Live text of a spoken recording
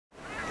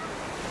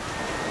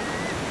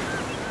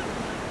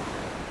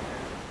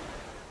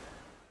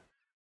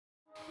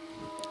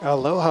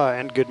Aloha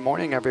and good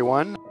morning,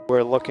 everyone.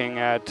 We're looking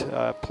at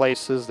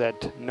places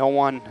that no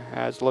one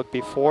has looked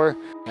before.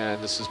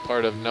 And this is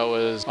part of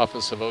NOAA's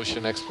Office of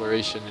Ocean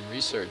Exploration and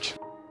Research.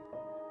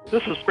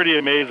 This is pretty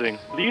amazing.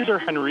 These are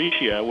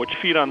henricia, which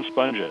feed on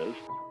sponges.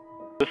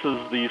 This is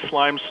the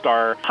slime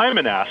star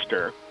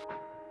hymenaster.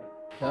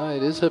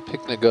 It is a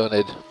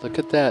pycnogonid. Look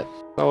at that.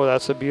 Oh,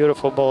 that's a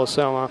beautiful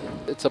bolosoma.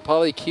 It's a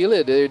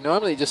polychelid. They're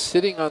normally just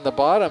sitting on the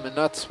bottom and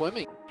not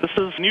swimming. This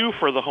is new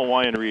for the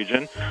Hawaiian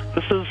region.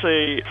 This is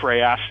a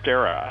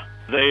freyastera.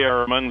 They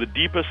are among the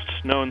deepest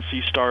known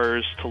sea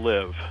stars to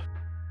live.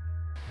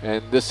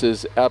 And this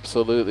is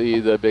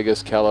absolutely the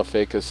biggest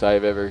caulophacus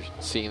I've ever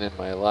seen in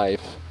my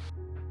life.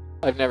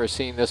 I've never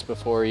seen this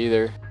before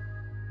either.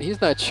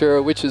 He's not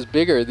sure which is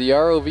bigger, the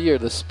ROV or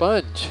the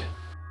sponge.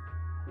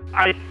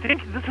 I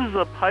think this is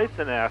a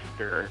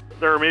pycnogonida.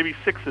 There are maybe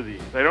 6 of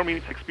these. I don't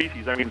mean 6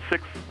 species, I mean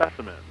 6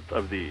 specimens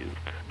of these.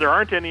 There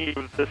aren't any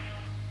of this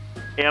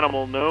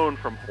animal known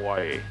from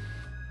Hawaii.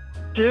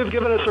 You've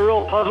given us a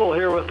real puzzle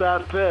here with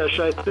that fish.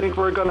 I think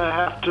we're going to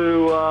have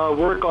to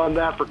work on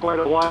that for quite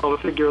a while to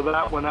figure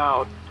that one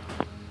out.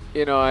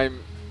 You know, I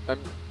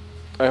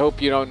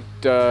hope you don't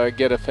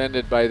get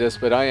offended by this,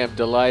 but I am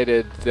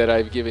delighted that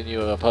I've given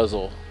you a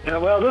puzzle. Yeah,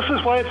 well, this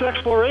is why it's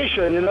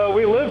exploration. You know,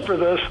 we live for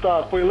this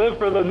stuff. We live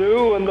for the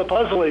new and the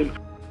puzzling.